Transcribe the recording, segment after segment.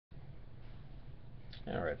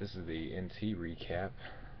Alright, this is the NT recap.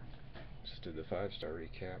 Just did the 5-star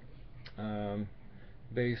recap.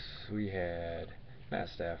 Base, we had Matt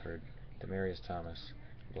Stafford, Demaryius Thomas,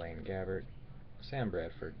 Blaine Gabbert, Sam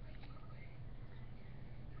Bradford,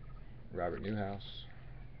 Robert Newhouse,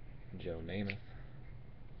 Joe Namath,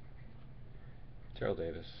 Terrell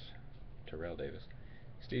Davis,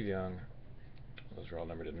 Steve Young. Those are all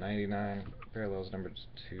numbered to 99. Parallels numbered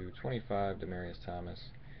to 25, Demaryius Thomas,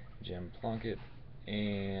 Jim Plunkett,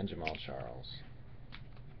 and Jamal Charles.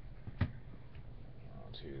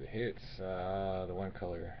 On to the hits. The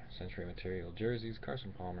one-color Century Material jerseys: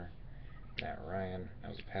 Carson Palmer, Matt Ryan.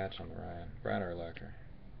 That was a patch on the Ryan. Brian Urlacher,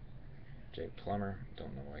 Jake Plummer.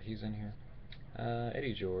 Don't know why he's in here.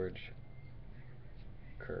 Eddie George,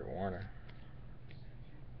 Kurt Warner.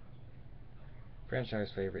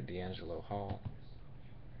 Franchise favorite D'Angelo Hall.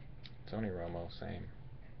 Tony Romo, same.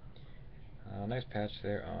 Nice patch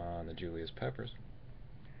there on the Julius Peppers.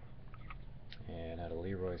 And had a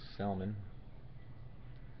Leroy Selman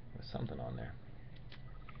with something on there.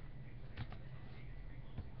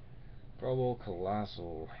 Pro Bowl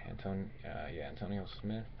Colossal Antonio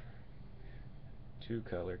Smith.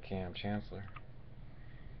 2-color Cam Chancellor.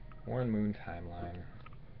 Warren Moon Timeline.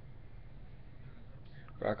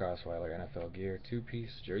 Brock Osweiler NFL Gear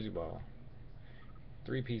 2-piece Jersey Ball.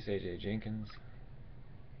 3-piece AJ Jenkins.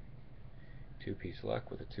 2-piece Luck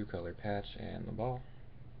with a 2-color patch and the ball.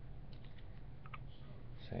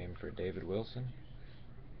 Same for David Wilson.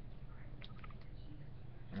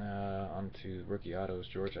 On to rookie autos: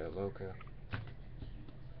 George Iloka,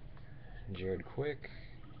 Jared Crick,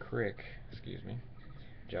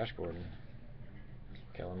 Josh Gordon,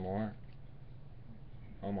 Kellen Moore,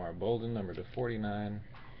 Omar Bolden, numbered to 49,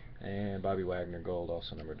 and Bobby Wagner Gold,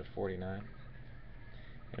 also numbered to 49.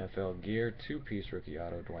 NFL Gear 2-piece rookie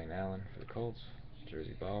auto: Dwayne Allen for the Colts,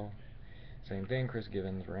 Jersey Ball. Same thing, Chris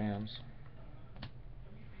Givens, Rams.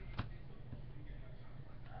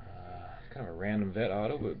 Kind of a random vet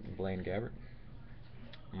auto with Blaine Gabbert.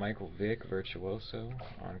 Michael Vick Virtuoso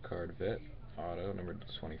on-card vet auto numbered to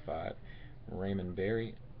 25. Raymond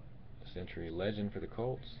Berry, Century Legend for the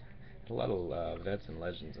Colts. A lot of vets and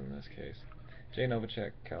legends in this case. Jay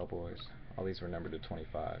Novacek, Cowboys. All these were numbered to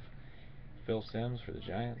 25. Phil Simms for the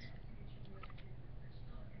Giants.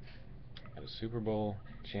 And a Super Bowl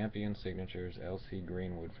champion signatures: L.C.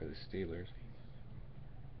 Greenwood for the Steelers.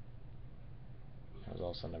 That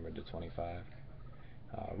was also numbered to 25.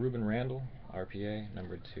 Ruben Randall, RPA,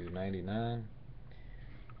 numbered to 99.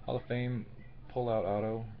 Hall of Fame pull-out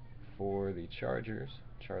auto for the Chargers: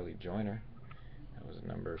 Charlie Joyner. That was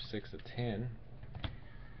number 6 of 10.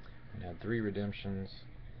 And had 3 redemptions,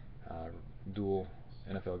 dual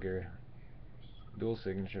NFL Gear, dual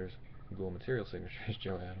material signatures: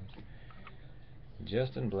 Joe Adams.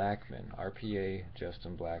 Justin Blackmon, RPA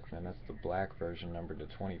Justin Blackmon. That's the black version, numbered to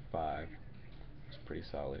 25. It's a pretty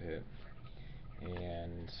solid hit.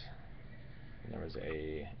 And there was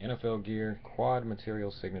a NFL Gear quad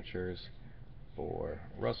material signatures for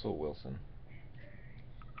Russell Wilson.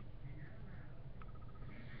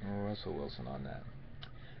 On that.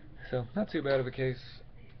 So, not too bad of a case.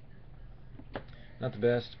 Not the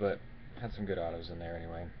best, but had some good autos in there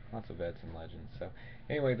anyway. Lots of vets and legends. So,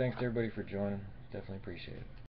 anyway, thanks to everybody for joining. Definitely appreciate it.